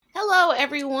Hello,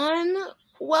 everyone.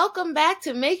 Welcome back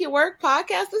to Make It Work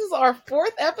podcast. This is our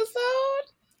 4th episode.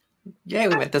 Yay,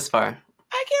 we went this far.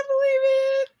 I can't believe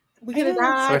it. We could have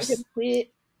died. So We could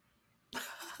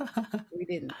have quit. We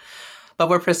didn't. But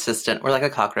we're persistent. We're like a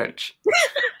cockroach.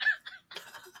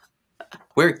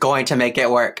 We're going to make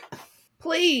it work.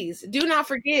 Please do not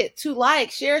forget to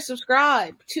like, share,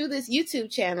 subscribe to this YouTube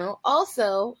channel.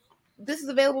 Also, this is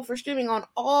available for streaming on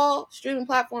all streaming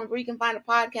platforms where you can find a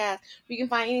podcast, where you can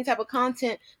find any type of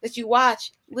content that you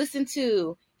watch, listen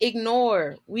to,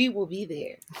 ignore. We will be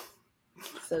there.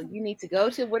 So you need to go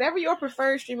to whatever your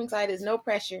preferred streaming site is, no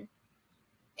pressure,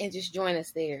 and just join us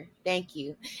there. Thank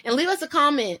you. And leave us a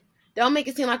comment. Don't make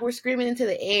it seem like we're screaming into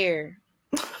the air.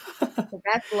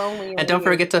 That's lonely. And don't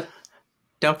forget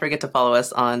to follow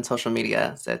us on social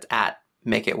media. So it's at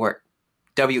Make It Work.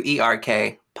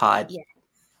 WERK pod. Yes.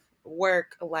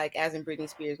 Work like as in Britney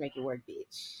Spears, make it work,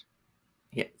 bitch.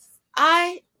 Yes.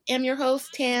 I am your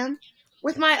host, Tam,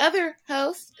 with my other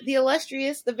host, the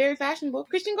illustrious, the very fashionable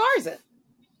Christian Garza.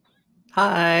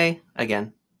 Hi.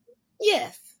 Again.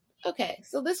 Yes. Okay.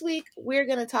 So this week we're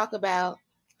going to talk about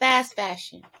fast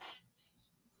fashion.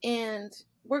 And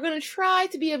we're going to try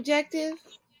to be objective,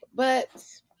 but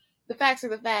the facts are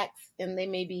the facts, and they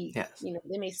may be,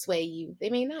 they may sway you. They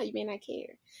may not. You may not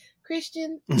care.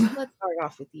 Christian, let's start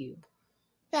off with you.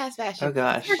 Fast fashion. Oh,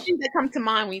 gosh. First thing that comes to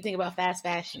mind when you think about fast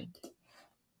fashion?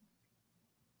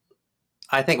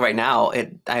 I think right now,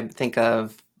 I think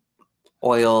of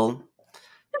oil,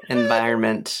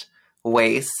 environment,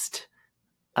 waste.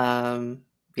 It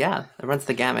runs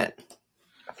the gamut.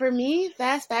 For me,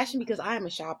 fast fashion, because I am a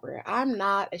shopper. I'm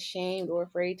not ashamed or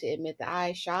afraid to admit that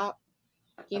I shop.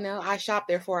 I shop,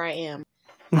 therefore I am.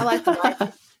 I like to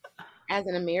buy. As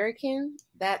an American,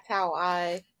 that's how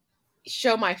I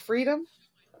show my freedom,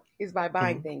 is by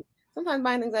buying things. Sometimes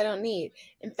buying things I don't need.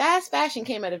 And fast fashion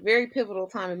came at a very pivotal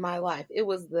time in my life. It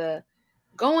was the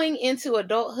going into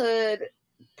adulthood,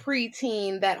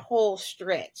 preteen, that whole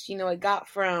stretch. It got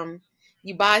from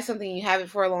you buy something, you have it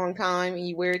for a long time, and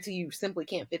you wear it till you simply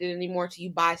can't fit it anymore, till you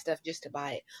buy stuff just to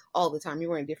buy it all the time. You're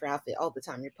wearing a different outfit all the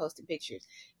time. You're posting pictures.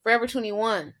 Forever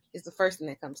 21 is the first thing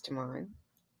that comes to mind.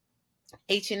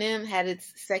 H&M had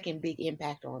its second big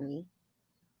impact on me.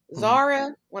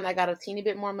 Zara, when I got a teeny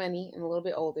bit more money and a little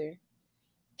bit older.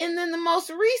 And then the most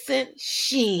recent,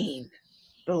 Shein,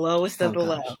 the lowest of the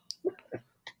low.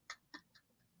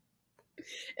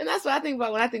 And that's what I think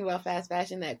about when I think about fast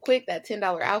fashion, that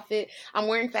 $10 outfit. I'm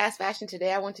wearing fast fashion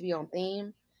today. I want to be on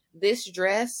theme. This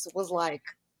dress was like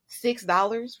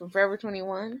 $6 from Forever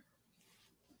 21.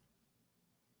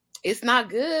 It's not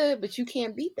good, but you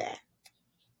can't beat that.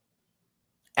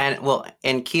 And well,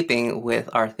 in keeping with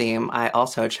our theme, I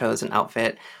also chose an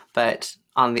outfit, but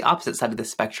on the opposite side of the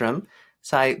spectrum.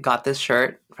 So I got this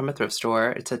shirt from a thrift store.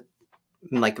 It's a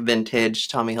vintage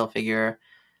Tommy Hilfiger.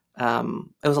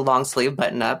 It was a long sleeve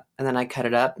button up, and then I cut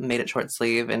it up, made it short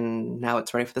sleeve, and now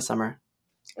it's ready for the summer.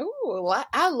 Ooh,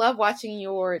 I love watching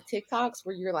your TikToks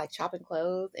where you're like chopping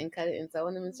clothes and cutting and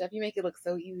sewing them and stuff. You make it look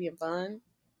so easy and fun.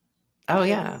 Oh,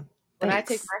 yeah. When I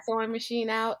take my sewing machine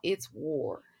out, it's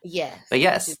war. Yes. But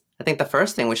yes, I think the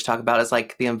first thing we should talk about is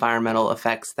like the environmental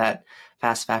effects that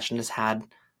fast fashion has had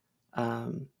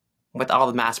with all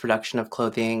the mass production of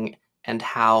clothing and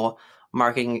how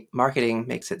marketing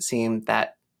makes it seem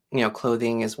that,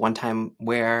 clothing is one-time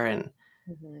wear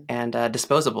and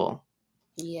disposable.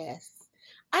 Yes.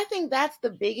 I think that's the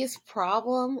biggest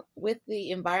problem with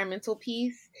the environmental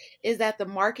piece, is that the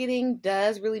marketing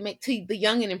does really make to the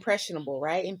young and impressionable,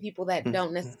 right? And people that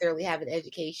don't necessarily have an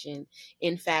education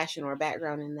in fashion or a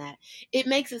background in that. It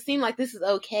makes it seem like this is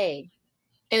okay.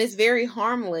 And it's very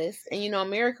harmless. And,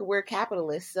 America, we're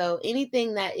capitalists. So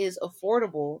anything that is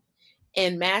affordable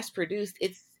and mass produced,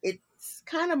 it's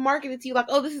kind of marketed to you like,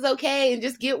 oh, this is okay. And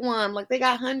just get one. Like, they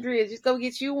got hundreds. Just go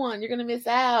get you one. You're going to miss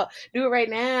out. Do it right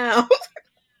now.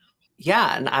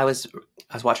 Yeah, and I was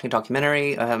watching a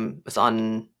documentary. It was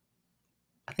on,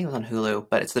 I think it was on Hulu,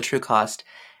 but it's The True Cost.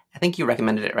 I think you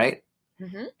recommended it, right?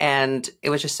 Mm-hmm. And it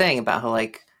was just saying about how,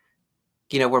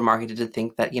 we're marketed to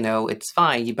think that, it's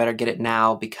fine. You better get it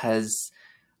now because,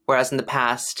 whereas in the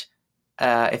past,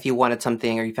 if you wanted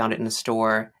something or you found it in a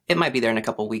store, it might be there in a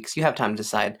couple of weeks. You have time to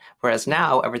decide. Whereas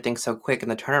now, everything's so quick in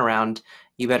the turnaround,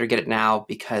 you better get it now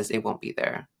because it won't be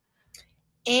there.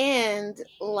 And,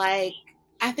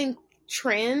 I think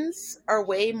trends are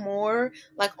way more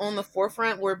on the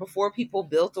forefront, where before people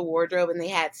built a wardrobe and they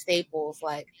had staples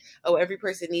like, oh, every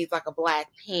person needs a black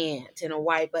pant and a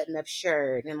white button-up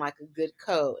shirt and a good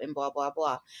coat and blah, blah,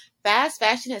 blah. Fast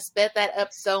fashion has sped that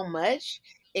up so much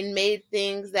and made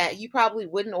things that you probably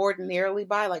wouldn't ordinarily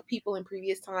buy. Like people in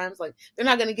previous times, like they're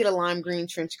not going to get a lime green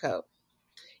trench coat,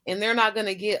 and they're not going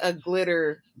to get a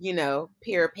glitter,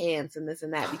 pair of pants and this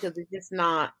and that, because it's just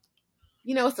not,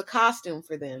 it's a costume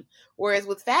for them. Whereas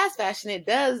with fast fashion, it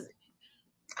does,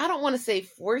 I don't want to say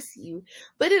force you,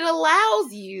 but it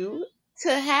allows you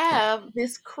to have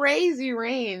this crazy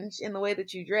range in the way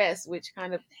that you dress, which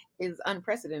kind of is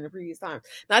unprecedented in previous times.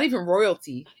 Not even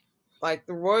royalty. Like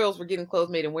the royals were getting clothes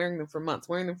made and wearing them for months,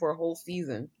 wearing them for a whole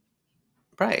season.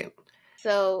 Right.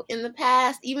 So in the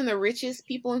past, even the richest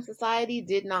people in society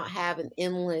did not have an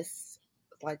endless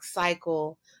like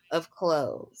cycle of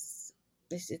clothes.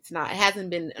 It hasn't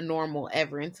been normal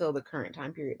ever until the current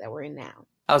time period that we're in now.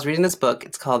 I was reading this book.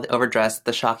 It's called Overdressed,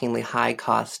 The Shockingly High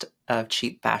Cost of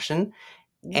Cheap Fashion.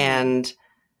 And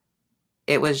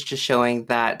it was just showing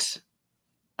that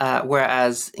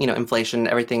whereas, inflation,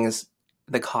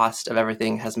 the cost of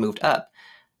everything has moved up.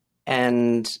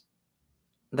 And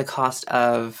the cost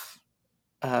of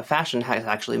fashion has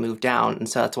actually moved down. And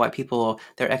so that's why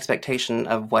their expectation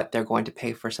of what they're going to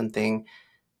pay for something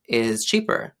is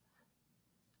cheaper.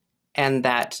 And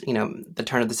that, the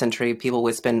turn of the century, people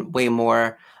would spend way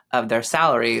more of their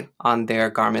salary on their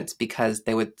garments because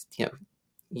they would,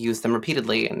 use them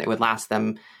repeatedly and it would last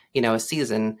them, a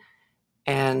season.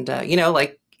 And,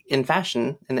 like in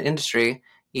fashion, in the industry,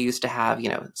 you used to have,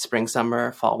 spring,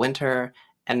 summer, fall, winter,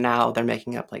 and now they're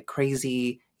making up like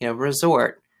crazy,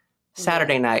 resort,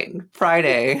 Saturday night,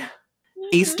 Friday,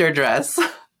 Easter dress.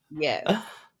 Yes.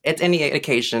 It's any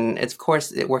occasion. Of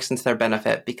course, it works into their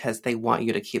benefit because they want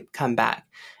you to come back.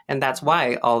 And that's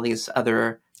why all these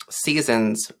other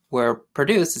seasons were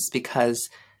produced, is because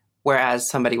whereas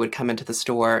somebody would come into the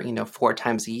store, 4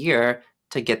 times a year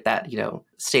to get that,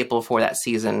 staple for that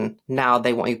season, now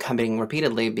they want you coming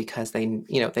repeatedly because they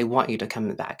want you to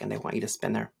come back and they want you to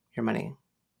spend your money.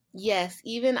 Yes,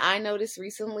 even I noticed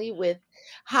recently with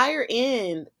higher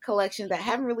end collections that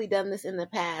haven't really done this in the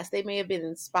past. They may have been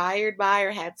inspired by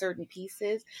or had certain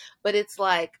pieces, but it's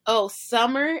like, oh,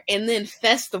 summer and then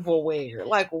festival wear.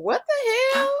 Like, what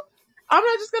the hell? I'm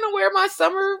not just going to wear my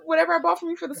summer, whatever I bought for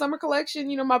me for the summer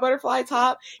collection, my butterfly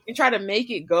top, and try to make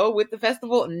it go with the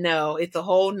festival. No, it's a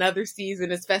whole nother season.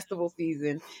 It's festival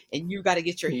season, and you got to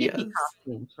get your hippie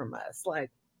costumes from us. Like,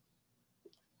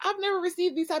 I've never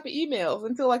received these type of emails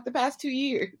until like the past 2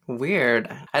 years. Weird.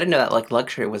 I didn't know that like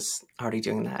luxury was already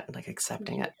doing that, like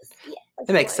accepting it. Yes,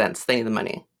 it makes sense. They need the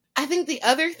money. I think the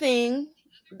other thing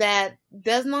that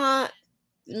does not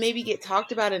maybe get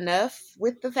talked about enough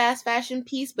with the fast fashion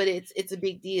piece, but it's a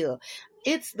big deal.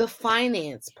 It's the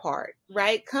finance part,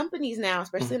 right? Companies now,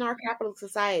 especially in our capitalist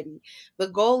society, the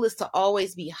goal is to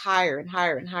always be higher and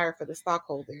higher and higher for the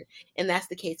stockholder. And that's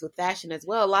the case with fashion as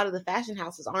well. A lot of the fashion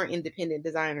houses aren't independent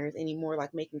designers anymore,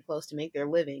 like making clothes to make their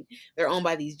living. They're owned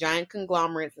by these giant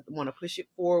conglomerates that want to push it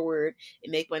forward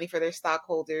and make money for their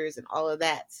stockholders and all of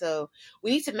that. So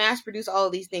we need to mass produce all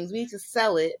of these things. We need to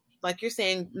sell it. Like you're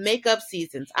saying, make up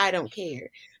seasons. I don't care.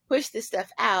 Push this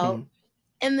stuff out.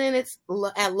 And then it's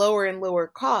at lower and lower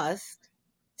cost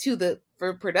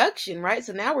for production, right?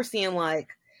 So now we're seeing like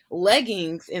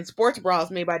leggings and sports bras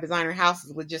made by designer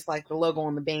houses with just like the logo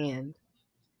on the band.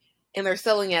 And they're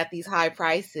selling at these high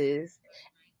prices.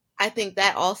 I think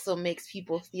that also makes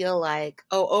people feel like,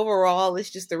 oh, overall, it's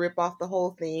just to rip off the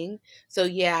whole thing. So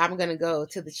yeah, I'm going to go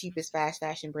to the cheapest fast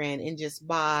fashion brand and just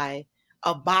buy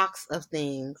a box of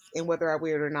things, and whether I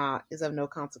wear it or not is of no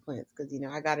consequence because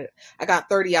I got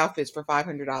 30 outfits for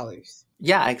 $500.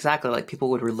 Yeah, exactly. Like people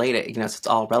would relate it, so it's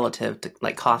all relative to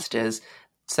like cost is.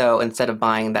 So instead of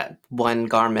buying that one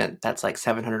garment that's like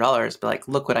 $700, but like,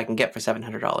 look what I can get for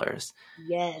 $700.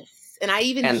 Yes, and I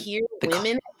even hear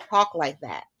women talk like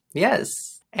that.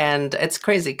 Yes, and it's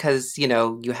crazy because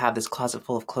you have this closet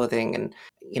full of clothing, and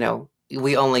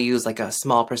we only use like a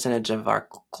small percentage of our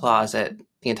closet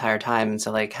the entire time. And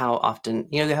so like how often,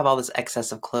 you have all this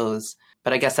excess of clothes,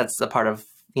 but I guess that's a part of,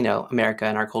 America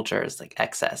and our culture is like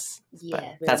excess.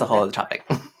 Yeah, but that's a whole other topic.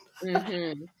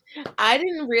 Mm-hmm. I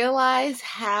didn't realize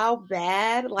how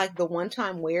bad like the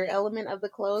one-time wear element of the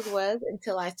clothes was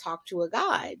until I talked to a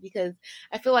guy, because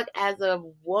I feel like as a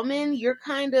woman, you're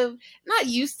kind of not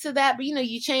used to that, but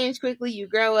you change quickly, you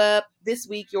grow up. This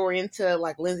week you're into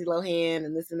like Lindsay Lohan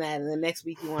and this and that, and the next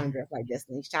week you want to dress like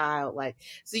Destiny's Child. Like,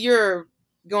 so you're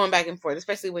going back and forth,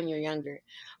 especially when you're younger.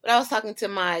 But I was talking to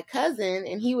my cousin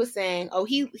and he was saying, oh,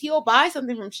 he'll buy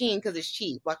something from Shein because it's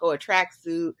cheap, like, oh, a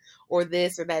tracksuit or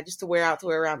this or that just to wear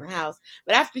around the house.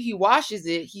 But after he washes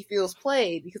it, he feels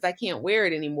played because I can't wear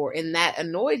it anymore. And that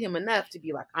annoyed him enough to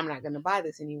be like, I'm not going to buy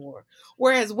this anymore.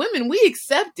 Whereas women, we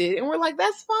accept it and we're like,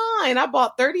 that's fine. I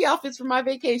bought 30 outfits for my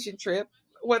vacation trip.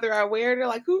 whether I wear it or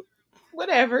like who,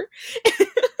 whatever.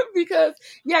 Because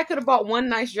yeah, I could have bought one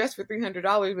nice dress for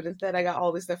 $300, but instead I got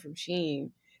all this stuff from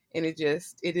Shein, and it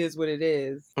is what it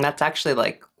is. And that's actually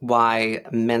like why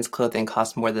men's clothing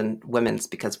costs more than women's,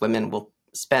 because women will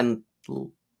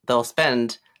they'll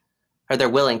spend, or they're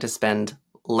willing to spend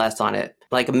less on it.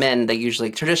 Like men, they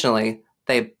usually, traditionally,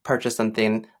 they purchase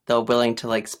something, they're willing to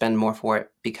like spend more for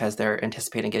it because they're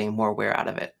anticipating getting more wear out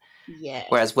of it. Yes.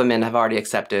 Whereas women have already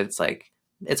accepted it's like,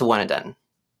 it's a one and done.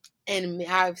 And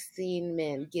I've seen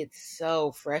men get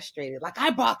so frustrated. Like,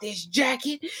 I bought this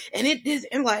jacket and it is,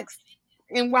 and like,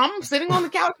 and while I'm sitting on the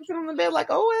couch and sitting on the bed, like,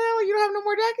 oh, well, you don't have no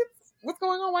more jackets? What's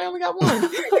going on? Why I only got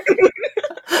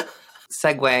one?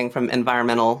 Segueing from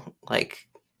environmental, like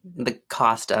the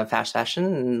cost of fast fashion,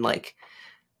 and like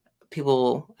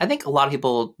people, I think a lot of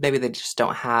people, maybe they just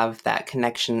don't have that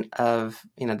connection of,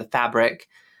 you know, the fabric,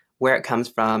 where it comes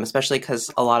from, especially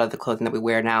because a lot of the clothing that we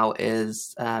wear now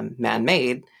is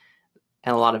man-made,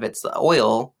 and a lot of it's the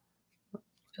oil,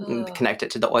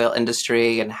 connected to the oil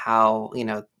industry and how, you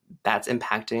know, that's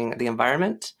impacting the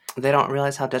environment. They don't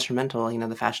realize how detrimental, you know,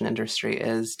 the fashion industry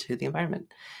is to the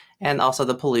environment, and also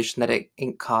the pollution that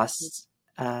it costs.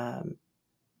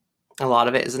 A lot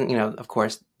of it isn't, you know, of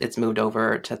course, it's moved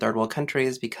over to third world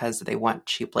countries because they want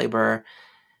cheap labor.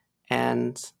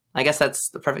 And I guess that's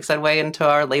the perfect segue into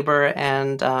our labor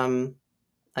and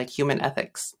like human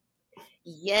ethics.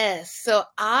 Yes. So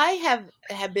I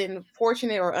have been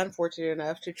fortunate or unfortunate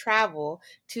enough to travel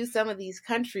to some of these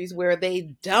countries where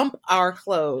they dump our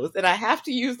clothes. And I have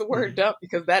to use the word dump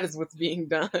because that is what's being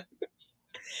done.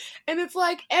 And it's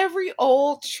like every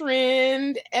old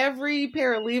trend, every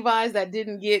pair of Levi's that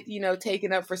didn't get, you know,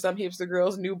 taken up for some hipster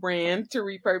girl's new brand to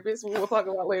repurpose, we'll talk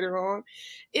about later on,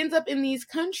 ends up in these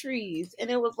countries.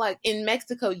 And it was like in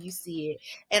Mexico, you see it.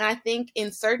 And I think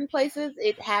in certain places,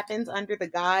 it happens under the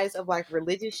guise of like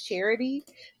religious charity.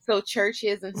 So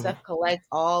churches and stuff collect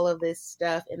all of this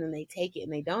stuff and then they take it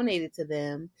and they donate it to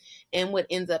them. And what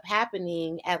ends up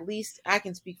happening, at least I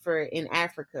can speak for in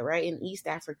Africa, right? In East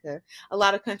Africa, a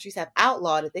lot of countries have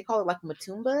outlawed it. They call it like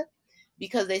Matumba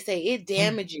because they say it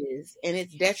damages and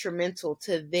it's detrimental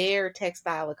to their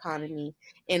textile economy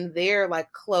and their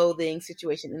like clothing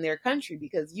situation in their country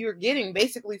because you're getting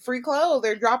basically free clothes.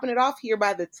 They're dropping it off here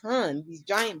by the ton, these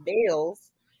giant bales.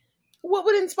 What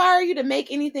would inspire you to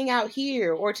make anything out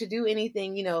here or to do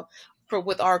anything, you know, for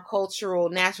with our cultural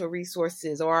natural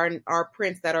resources or our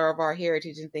prints that are of our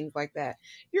heritage and things like that?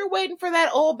 You're waiting for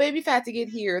that old baby fat to get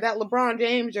here, that LeBron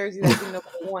James jersey that's number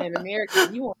one in America.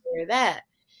 You want to wear that.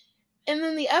 And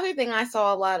then the other thing I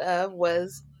saw a lot of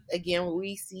was again what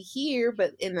we see here,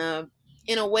 but in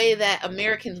a way that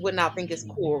Americans would not think is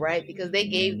cool, right? Because they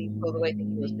gave these clothes away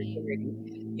thinking it was for charity.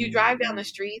 You drive down the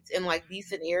streets in like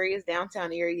decent areas,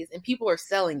 downtown areas, and people are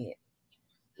selling it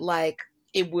like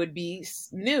it would be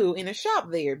new in a shop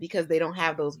there because they don't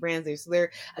have those brands there. So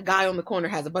a guy on the corner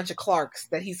has a bunch of Clarks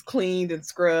that he's cleaned and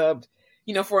scrubbed.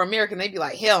 You know, for American, they'd be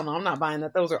like, hell no, I'm not buying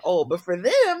that. Those are old. But for them,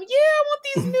 yeah, I want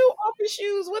these new office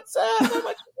shoes. What's up? How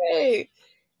much you pay?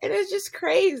 And it's just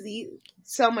crazy.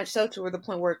 So much so to the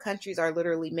point where countries are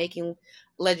literally making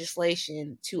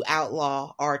legislation to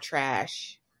outlaw our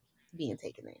trash being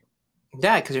taken in.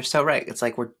 Yeah, because you're so right. It's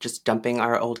like we're just dumping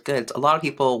our old goods. A lot of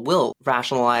people will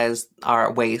rationalize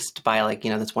our waste by like, you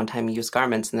know, this one-time use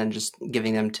garments and then just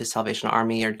giving them to Salvation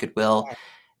Army or Goodwill,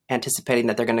 anticipating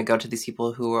that they're going to go to these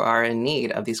people who are in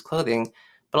need of these clothing.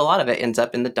 But a lot of it ends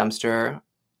up in the dumpster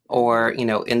or, you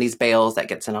know, in these bales that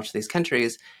get sent off to these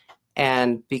countries.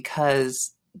 And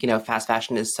because, you know, fast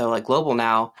fashion is so like global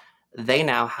now, they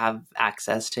now have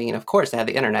access to, you know, of course they have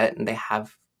the internet and they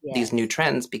have these new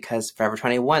trends because Forever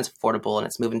 21 is affordable and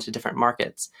it's moving to different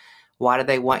markets. Why do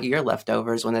they want your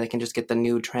leftovers when they can just get the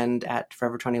new trend at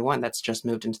Forever 21 that's just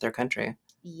moved into their country?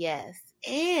 Yes.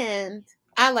 And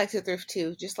I like to thrift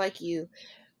too, just like you.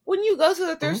 When you go to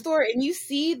the thrift store and you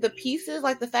see the pieces,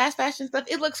 like the fast fashion stuff,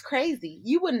 it looks crazy.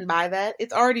 You wouldn't buy that.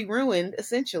 It's already ruined,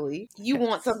 essentially. You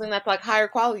want something that's like higher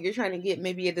quality. You're trying to get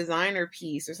maybe a designer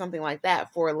piece or something like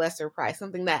that for a lesser price,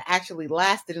 something that actually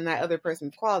lasted in that other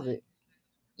person's closet.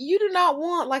 You do not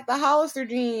want like the Hollister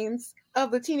jeans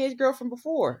of the teenage girl from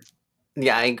before.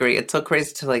 Yeah, I agree. It's so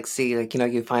crazy to like see, like, you know,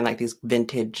 you find like these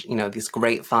vintage, you know, these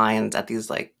great finds at these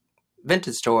like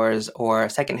vintage stores or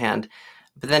secondhand.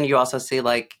 But then you also see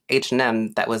like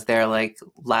H&M that was there like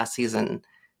last season.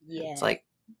 Yeah. It's like,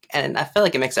 and I feel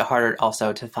like it makes it harder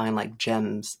also to find like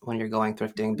gems when you're going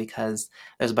thrifting because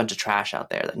there's a bunch of trash out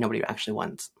there that nobody actually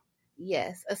wants.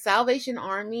 Yes, a Salvation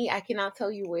Army. I cannot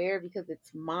tell you where because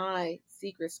it's my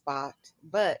secret spot.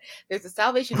 But there's a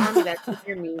Salvation Army that's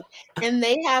near me, and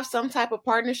they have some type of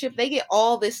partnership. They get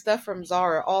all this stuff from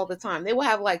Zara all the time. They will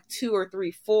have like 2 or 3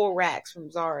 full racks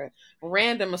from Zara,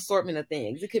 random assortment of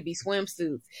things. It could be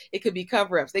swimsuits, it could be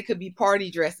cover-ups, they could be party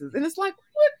dresses, and it's like,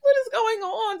 what is going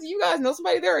on? Do you guys know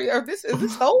somebody there? Or this is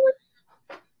this stolen?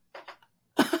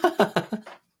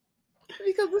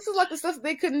 Because this is like the stuff that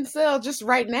they couldn't sell just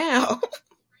right now.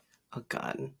 Oh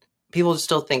God. People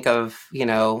still think of,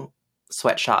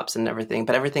 sweatshops and everything,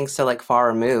 but everything's so like far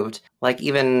removed. Like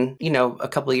even, a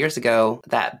couple of years ago,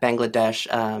 that Bangladesh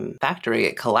factory,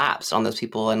 it collapsed on those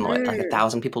people and like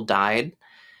 1,000 people died.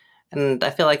 And I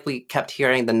feel like we kept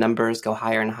hearing the numbers go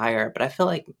higher and higher, but I feel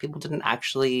like people didn't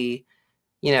actually,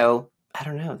 I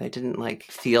don't know, they didn't like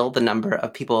feel the number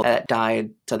of people that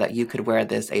died so that you could wear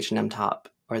this H&M top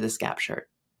or this Gap shirt.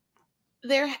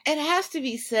 It has to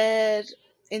be said,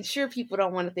 and sure, people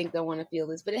don't want to feel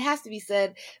this, but it has to be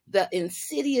said, the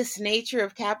insidious nature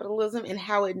of capitalism and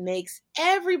how it makes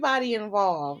everybody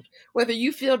involved, whether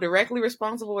you feel directly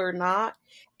responsible or not,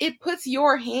 it puts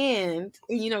your hand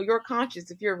and, your conscience,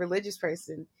 if you're a religious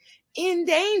person, in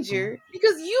danger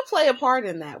because you play a part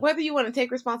in that, whether you want to take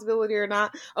responsibility or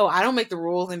not. Oh, I don't make the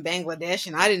rules in Bangladesh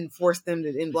and I didn't force them to,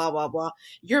 and blah, blah, blah.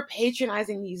 You're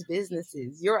patronizing these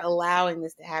businesses. You're allowing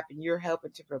this to happen. You're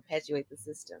helping to perpetuate the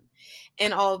system.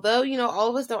 And although, all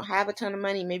of us don't have a ton of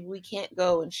money, maybe we can't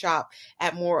go and shop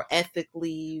at more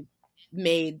ethically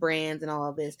made brands and all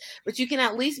of this, but you can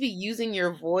at least be using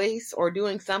your voice or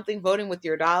doing something, voting with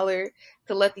your dollar,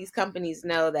 to let these companies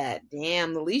know that,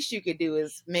 damn, the least you could do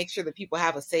is make sure that people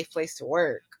have a safe place to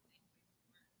work.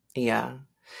 Yeah.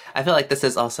 I feel like this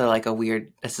is also like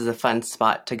this is a fun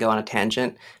spot to go on a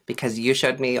tangent, because you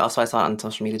showed me, also I saw it on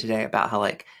social media today, about how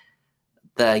like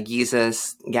the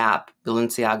Yeezus, Gap,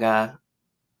 Balenciaga,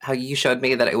 how you showed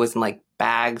me that it was in like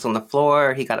bags on the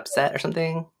floor. He got upset or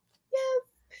something. Yes.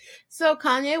 So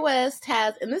Kanye West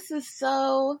has, and this is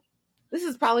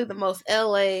probably the most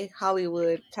LA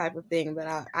Hollywood type of thing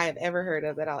that I have ever heard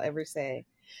of, that I'll ever say.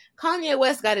 Kanye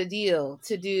West got a deal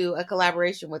to do a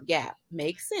collaboration with Gap.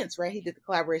 Makes sense, right? He did the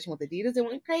collaboration with Adidas and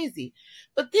went crazy.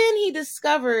 But then he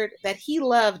discovered that he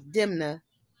loved Demna,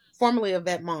 formerly of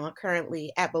Vetements,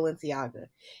 currently at Balenciaga.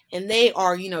 And they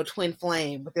are, twin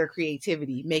flame with their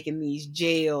creativity, making these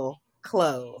jail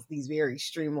clothes, these very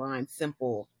streamlined,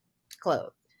 simple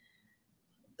clothes.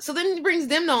 So then he brings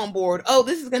Demna on board. Oh,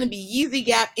 this is going to be Yeezy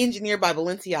Gap engineered by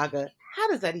Balenciaga. How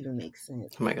does that even make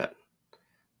sense? Oh my God.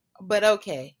 But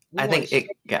okay.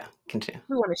 Continue.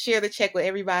 We want to share the check with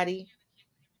everybody.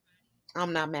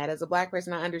 I'm not mad. As a Black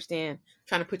person, I understand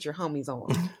trying to put your homies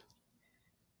on.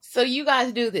 So you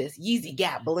guys do this. Yeezy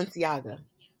Gap, Balenciaga.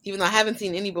 Even though I haven't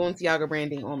seen any Balenciaga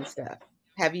branding on the stuff.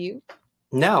 Have you?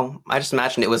 No, I just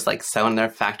imagined it was like sewn in their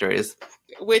factories.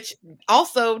 Which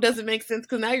also doesn't make sense,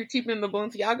 because now you're cheapening the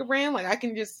Balenciaga brand. Like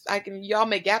y'all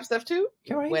make Gap stuff too?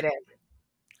 You're right. Whatever.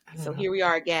 So here we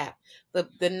are at Gap.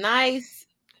 The nice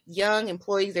young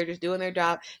employees, they're just doing their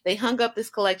job. They hung up this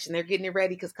collection. They're getting it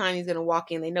ready because Kanye's going to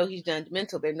walk in. They know he's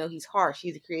judgmental. They know he's harsh.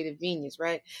 He's a creative genius,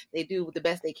 right? They do the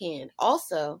best they can.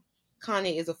 Also,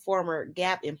 Kanye is a former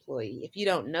Gap employee. If you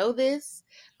don't know this,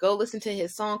 go listen to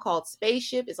his song called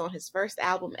Spaceship. It's on his first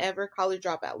album ever, College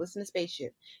Dropout. Listen to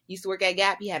Spaceship. He used to work at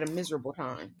Gap. He had a miserable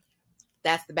time.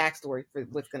 That's the backstory for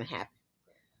what's going to happen.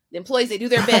 The employees, they do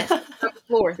their best. They scrub the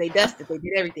floors, they dust it, they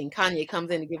did everything. Kanye comes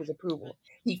in to give his approval.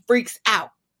 He freaks out.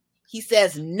 He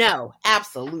says no,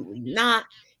 absolutely not.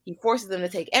 He forces them to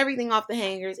take everything off the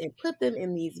hangers and put them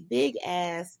in these big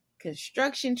ass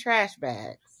construction trash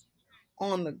bags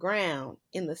on the ground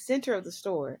in the center of the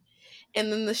store.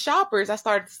 And then the shoppers, I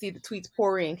started to see the tweets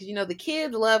pour in, because the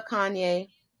kids love Kanye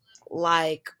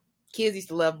like kids used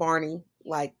to love Barney,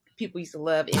 like people used to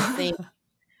love NSYNC.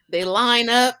 They line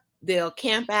up, they'll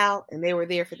camp out, and they were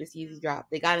there for this Yeezy drop.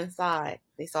 They got inside,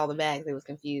 they saw the bags, they was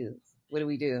confused. What do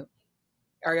we do?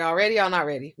 Are y'all ready? Y'all not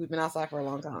ready? We've been outside for a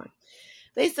long time.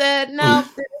 They said, no,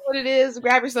 this is what it is.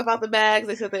 Grab yourself out the bags.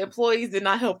 They said the employees did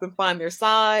not help them find their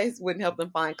size, wouldn't help them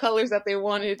find colors that they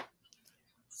wanted.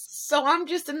 So I'm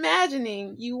just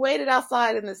imagining you waited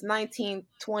outside in this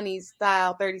 1920s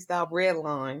style, 30s style bread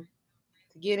line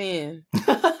to get in.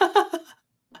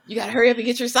 You got to hurry up and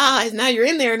get your size. Now you're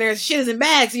in there and there's shit is in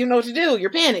bags. So you know what to do.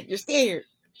 You're panicked. You're scared.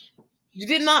 You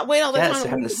did not wait all the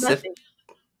time.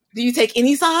 Do you take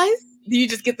any size? Do you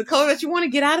just get the color that you want to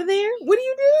get out of there? What do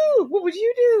you do? What would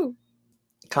you do?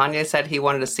 Kanye said he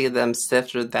wanted to see them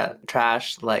sift through that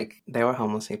trash like they were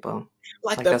homeless people.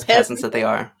 Like those peasants that they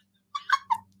are.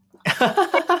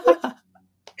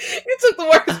 You took the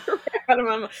words right out of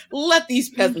my mouth. Let these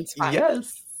peasants fight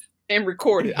Yes. and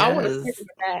record it. I want to sit Yes. in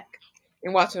the back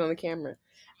and watch it on the camera.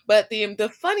 But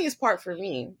the funniest part for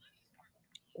me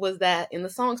was that in the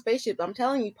song Spaceship, I'm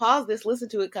telling you, pause this, listen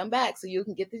to it, come back so you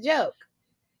can get the joke.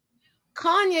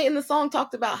 Kanye in the song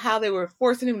talked about how they were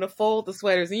forcing him to fold the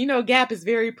sweaters. And you know, Gap is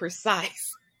very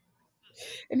precise.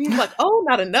 And he's like, oh,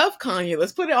 not enough, Kanye.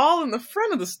 Let's put it all in the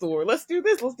front of the store. Let's do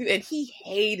this. Let's do that. And he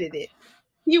hated it.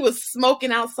 He was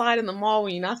smoking outside in the mall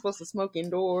when you're not supposed to smoke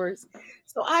indoors.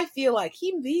 So I feel like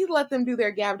he let them do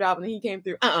their Gap job and then he came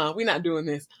through. We're not doing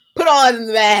this. Put all it in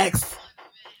the bags.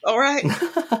 All right.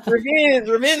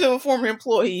 Revenge of a former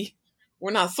employee.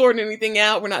 We're not sorting anything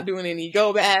out. We're not doing any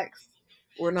go backs.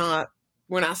 We're not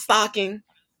stocking.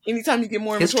 Anytime you get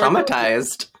more He's inventory,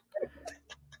 traumatized.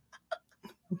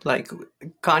 Like,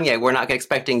 Kanye, we're not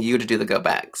expecting you to do the go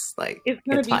backs. Like, it's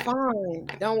gonna be fine.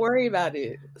 Don't worry about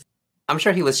it. I'm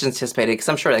sure he was just anticipating, because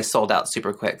I'm sure they sold out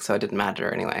super quick, so it didn't matter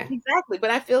anyway. Exactly, but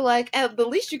I feel like the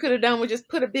least you could have done was just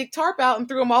put a big tarp out and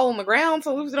threw them all on the ground,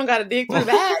 so we don't got to dig through the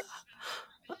bag.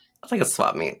 It's like a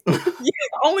swap meet. Yeah,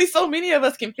 only so many of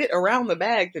us can fit around the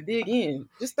bag to dig in.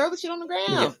 Just throw the shit on the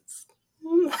ground.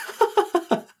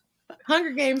 Yes.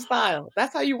 Hunger Games style.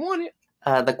 That's how you want it.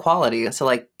 The quality. So,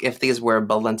 like, if these were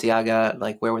Balenciaga,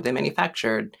 like, where were they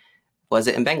manufactured? Was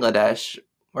it in Bangladesh?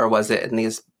 Or was it in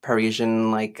these Parisian,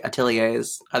 like,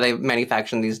 ateliers? Are they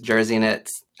manufacturing these jersey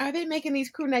knits? Are they making these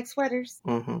crew neck sweaters?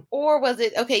 Mm-hmm. Or was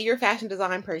it, okay, you're a fashion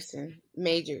design person,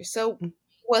 major. So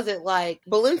was it like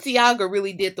Balenciaga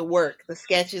really did the work, the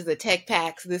sketches, the tech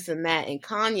packs, this and that, and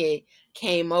Kanye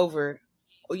came over,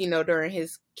 you know, during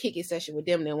his kick it session with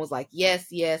them and was like,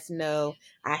 yes, no,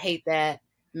 I hate that.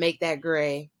 Make that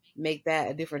gray. Make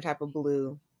that a different type of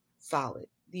blue. Solid.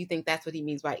 Do you think that's what he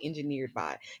means by engineered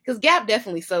by? Because Gap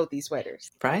definitely sewed these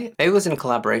sweaters. Right? Maybe it was in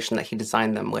collaboration that he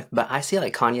designed them with, but I see,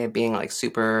 like, Kanye being, like,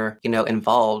 super, you know,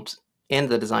 involved in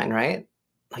the design, right?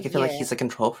 Like, I feel like he's a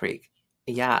control freak.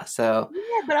 Yeah, so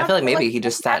but I feel like maybe he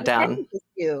just sat down.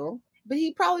 But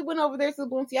he probably went over there to the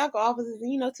Balenciaga offices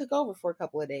and, you know, took over for a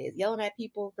couple of days, yelling at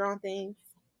people, throwing things.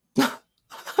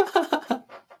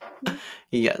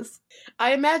 Yes.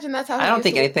 I imagine that's how I don't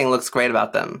think anything looks great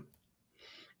about them.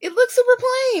 It looks super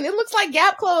plain. It looks like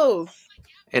Gap clothes.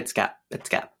 It's Gap. It's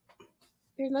Gap.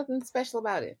 There's nothing special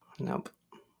about it. Nope.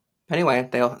 Anyway,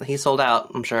 he sold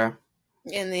out, I'm sure.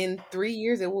 And in 3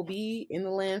 years, it will be in the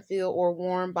landfill or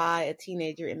worn by a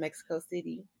teenager in Mexico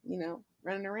City, you know,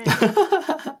 running around.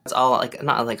 It's all, like,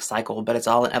 not like cycle, but it's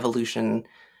all an evolution.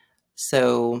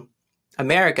 So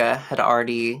America had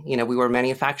already, you know, we were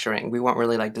manufacturing. We weren't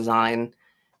really, like, design.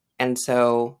 And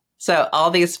so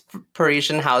all these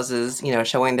Parisian houses, you know,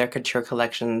 showing their couture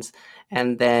collections,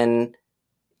 and then,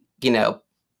 you know,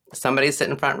 somebody sit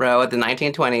in front row at the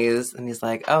 1920s, and he's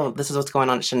like, oh, this is what's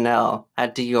going on at Chanel,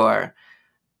 at Dior,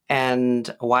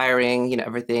 and wiring, you know,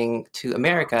 everything to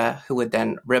America, who would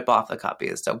then rip off the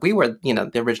copies. So we were, you know,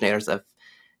 the originators of,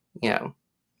 you know,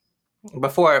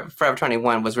 before Forever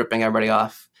 21 was ripping everybody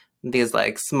off, these,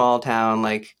 like, small town,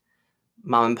 like,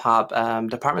 mom and pop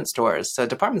department stores. So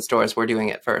department stores were doing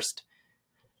it first.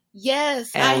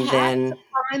 Yes, and I had to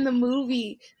find the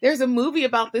movie. There's a movie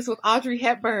about this with Audrey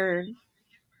Hepburn.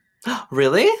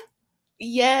 Really?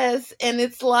 Yes, and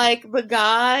it's like the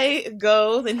guy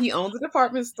goes and he owns a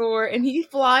department store and he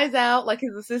flies out, like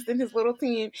his assistant, his little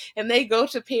team, and they go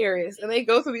to Paris and they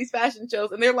go to these fashion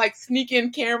shows and they're like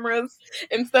sneaking cameras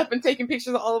and stuff and taking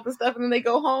pictures of all of the stuff, and then they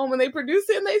go home and they produce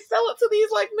it and they sell it to these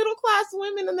like middle class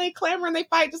women and they clamor and they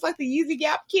fight just like the Yeezy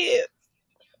Gap kids.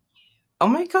 Oh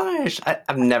my gosh,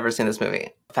 I've never seen this movie.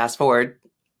 Fast forward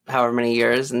however many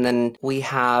years, and then we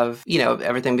have, you know,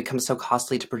 everything becomes so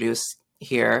costly to produce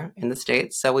here in the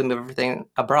States, so we move everything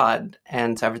abroad,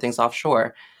 and so everything's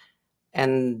offshore.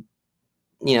 And,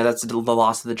 you know, that's the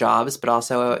loss of the jobs, but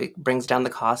also it brings down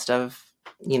the cost of,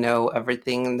 you know,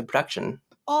 everything in the production.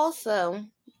 Also,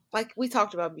 like we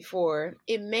talked about before,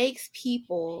 it makes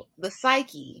people, the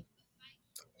psyche,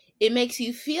 it makes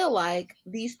you feel like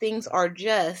these things are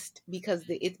just because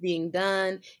it's being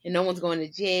done and no one's going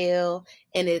to jail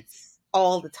and it's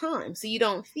all the time. So you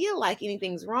don't feel like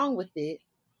anything's wrong with it.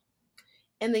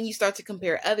 And then you start to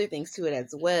compare other things to it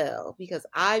as well. Because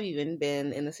I've even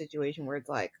been in a situation where it's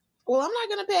like, well, I'm not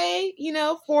going to pay, you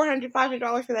know, $400,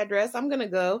 $500 for that dress. I'm going to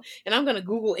go and I'm going to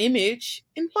Google image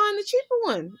and find the cheaper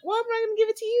one. Why am I going to give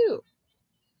it to you?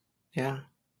 Yeah.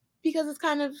 Because it's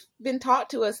kind of been taught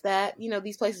to us that, you know,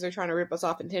 these places are trying to rip us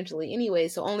off intentionally anyway.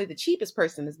 So only the cheapest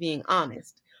person is being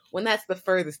honest, when that's the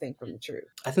furthest thing from the truth.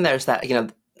 I think there's that, you know,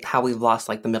 how we've lost,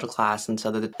 like, the middle class. And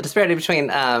so the disparity between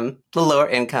the lower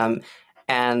income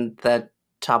and the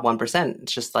top 1%.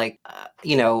 It's just like,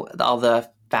 all the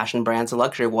fashion brands, the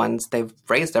luxury ones, they've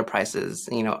raised their prices.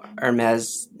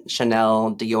 Hermes,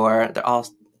 Chanel, Dior, they're all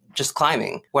just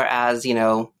climbing. Whereas,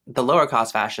 the lower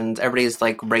cost fashions, everybody's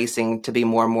like racing to be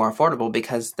more and more affordable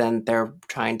because then they're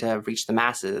trying to reach the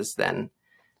masses. Then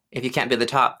if you can't be the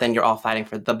top, then you're all fighting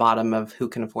for the bottom of who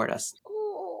can afford us.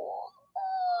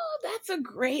 Oh, that's a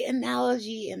great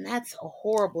analogy, and that's a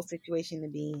horrible situation to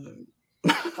be in.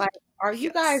 Like, are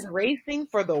you guys racing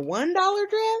for the $1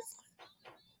 dress?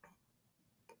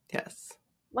 Yes.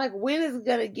 Like, when is it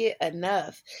going to get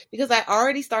enough? Because I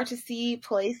already start to see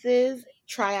places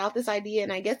try out this idea,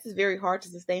 and I guess it's very hard to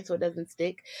sustain so it doesn't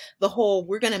stick. The whole,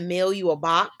 we're going to mail you a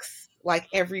box like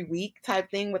every week type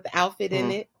thing with the outfit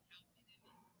in it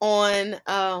on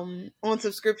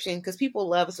subscription, because people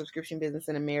love a subscription business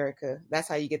in America. That's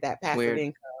how you get that passive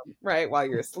income, right? While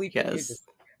you're asleep, and you're just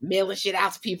mailing shit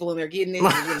out to people and they're getting it.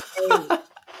 And getting paid.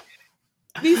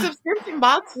 These subscription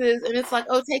boxes, and it's like,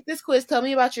 oh, take this quiz, tell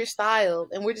me about your style,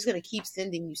 and we're just going to keep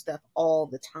sending you stuff all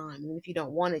the time. And if you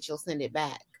don't want it, you'll send it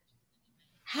back.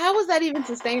 How is that even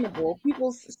sustainable?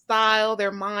 People's style,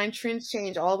 their mind, trends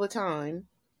change all the time.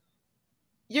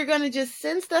 You're going to just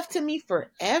send stuff to me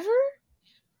forever?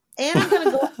 And I'm going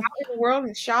to go out in the world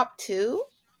and shop too?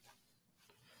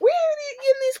 Where are you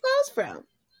getting these clothes from?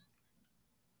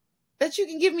 That you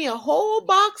can give me a whole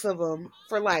box of them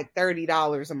for like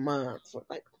 $30 a month.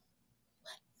 Like,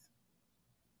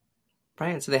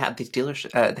 right. So they have these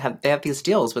dealerships. They have these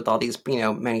deals with all these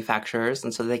manufacturers,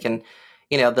 and so they can,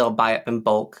 they'll buy up in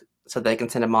bulk, so they can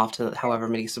send them off to however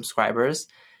many subscribers,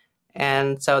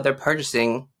 and so they're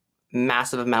purchasing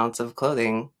massive amounts of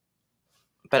clothing.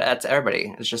 But that's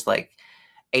everybody. It's just like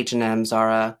H&M,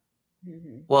 Zara.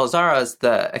 Mm-hmm. Well, Zara is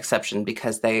the exception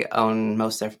because they own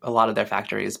a lot of their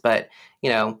factories. But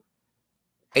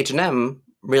H&M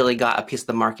really got a piece of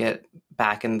the market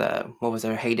back in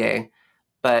their heyday.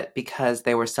 But because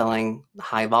they were selling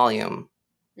high volume.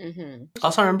 Mm-hmm.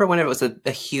 Also, I remember when it was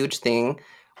a huge thing.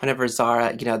 Whenever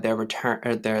Zara, their return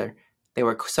or they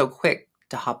were so quick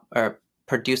to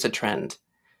produce a trend,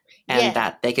 and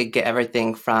that they could get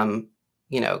everything from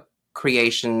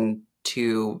creation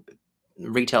to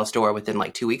retail store within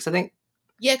like 2 weeks, I think.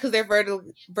 Yeah, because they're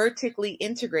vertically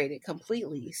integrated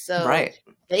completely. So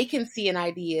they can see an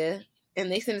idea and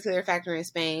they send it to their factory in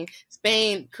Spain.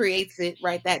 Spain creates it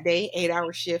right that day,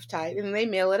 8-hour shift type, and they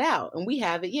mail it out. And we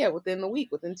have it, within the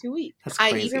week, within 2 weeks. That's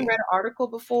crazy. I even read an article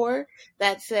before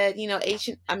that said,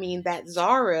 that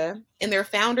Zara and their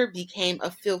founder became a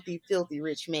filthy, filthy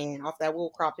rich man off that. We'll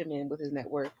crop him in with his net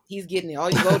worth. He's getting it. All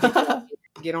you go do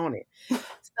get on it.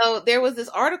 So there was this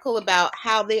article about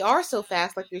how they are so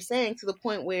fast, like you're saying, to the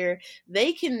point where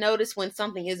they can notice when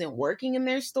something isn't working in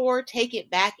their store, take it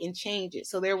back and change it.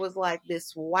 So there was like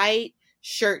this white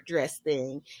shirt dress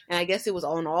thing, and I guess it was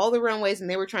on all the runways, and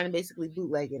they were trying to basically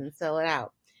bootleg it and sell it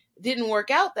out. It didn't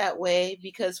work out that way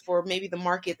because for maybe the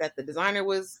market that the designer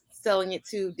was selling it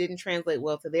to didn't translate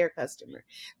well to their customer.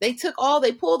 They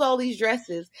pulled all these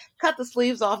dresses, cut the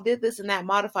sleeves off, did this and that,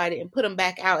 modified it, and put them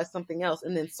back out as something else,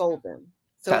 and then sold them.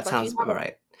 So that sounds about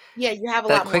right. Yeah, you have a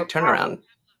that lot quick more turnaround.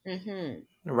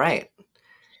 Mm-hmm. Right.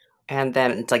 And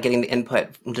then it's like getting the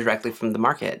input directly from the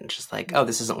market. It's just like, oh,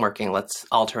 this isn't working. Let's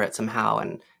alter it somehow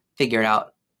and figure it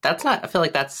out. I feel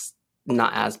like that's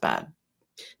not as bad.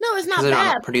 No, it's not bad. Because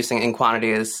they're not producing in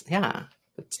quantities. Yeah.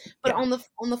 But on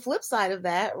the flip side of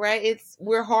that, right,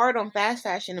 we're hard on fast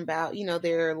fashion about,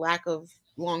 their lack of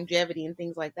longevity and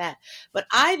things like that. But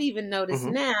I've even noticed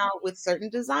now with certain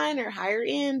designer higher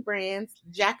end brands,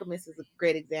 Jacquemus is a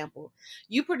great example.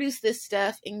 You produce this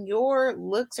stuff and your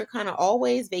looks are kind of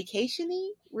always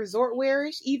vacation-y, resort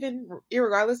wearish, even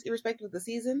irrespective of the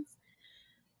seasons.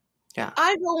 Yeah.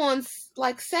 I go on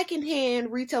like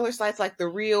secondhand retailer sites like The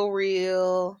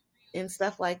Real and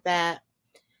stuff like that.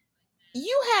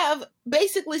 You have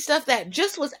basically stuff that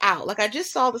just was out. Like I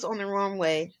just saw this on the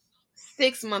runway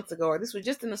 6 months ago, or this was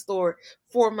just in the store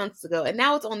 4 months ago. And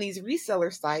now it's on these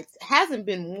reseller sites. It hasn't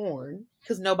been worn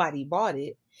because nobody bought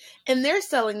it. And they're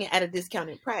selling it at a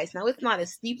discounted price. Now it's not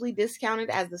as steeply discounted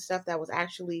as the stuff that was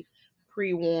actually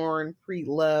pre-worn,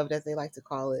 pre-loved, as they like to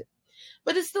call it.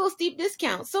 But it's still a steep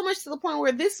discount. So much to the point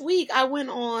where this week I went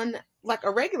on like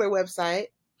a regular website.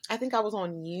 I think I was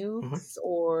on Youths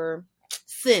or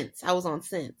Sense. I was on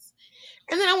Sense.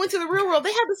 And then I went to The Real World.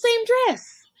 They had the same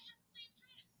dress.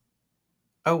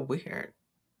 Oh, weird.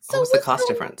 So what was the cost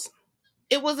difference?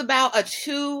 It was about a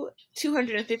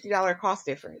 $250 cost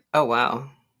difference. Oh, wow.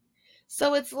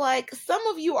 So it's like some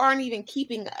of you aren't even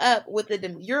keeping up with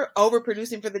you're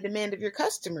overproducing for the demand of your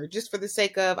customer just for the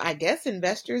sake of, I guess,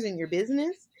 investors in your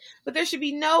business. But there should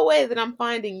be no way that I'm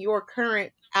finding your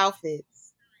current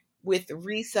outfits with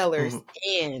resellers Mhm.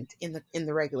 and in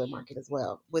the regular market as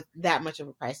well with that much of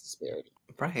a price disparity.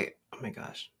 Right. Oh my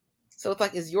gosh. So it's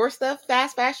like, is your stuff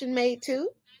fast fashion made too?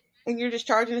 And you're just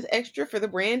charging us extra for the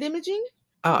brand imaging?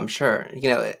 Oh, I'm sure.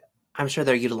 I'm sure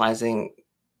they're utilizing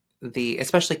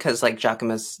especially because like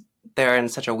Jacquemus, they're in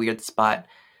such a weird spot.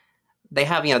 They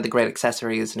have, the great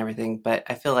accessories and everything, but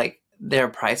I feel like their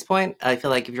price point, I feel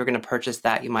like if you're going to purchase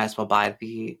that, you might as well buy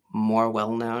the more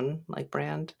well-known like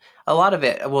brand. A lot of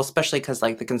it, well, especially because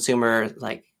like the consumer,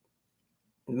 like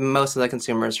most of the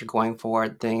consumers are going for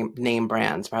the name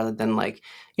brands rather than like,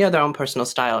 their own personal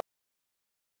style.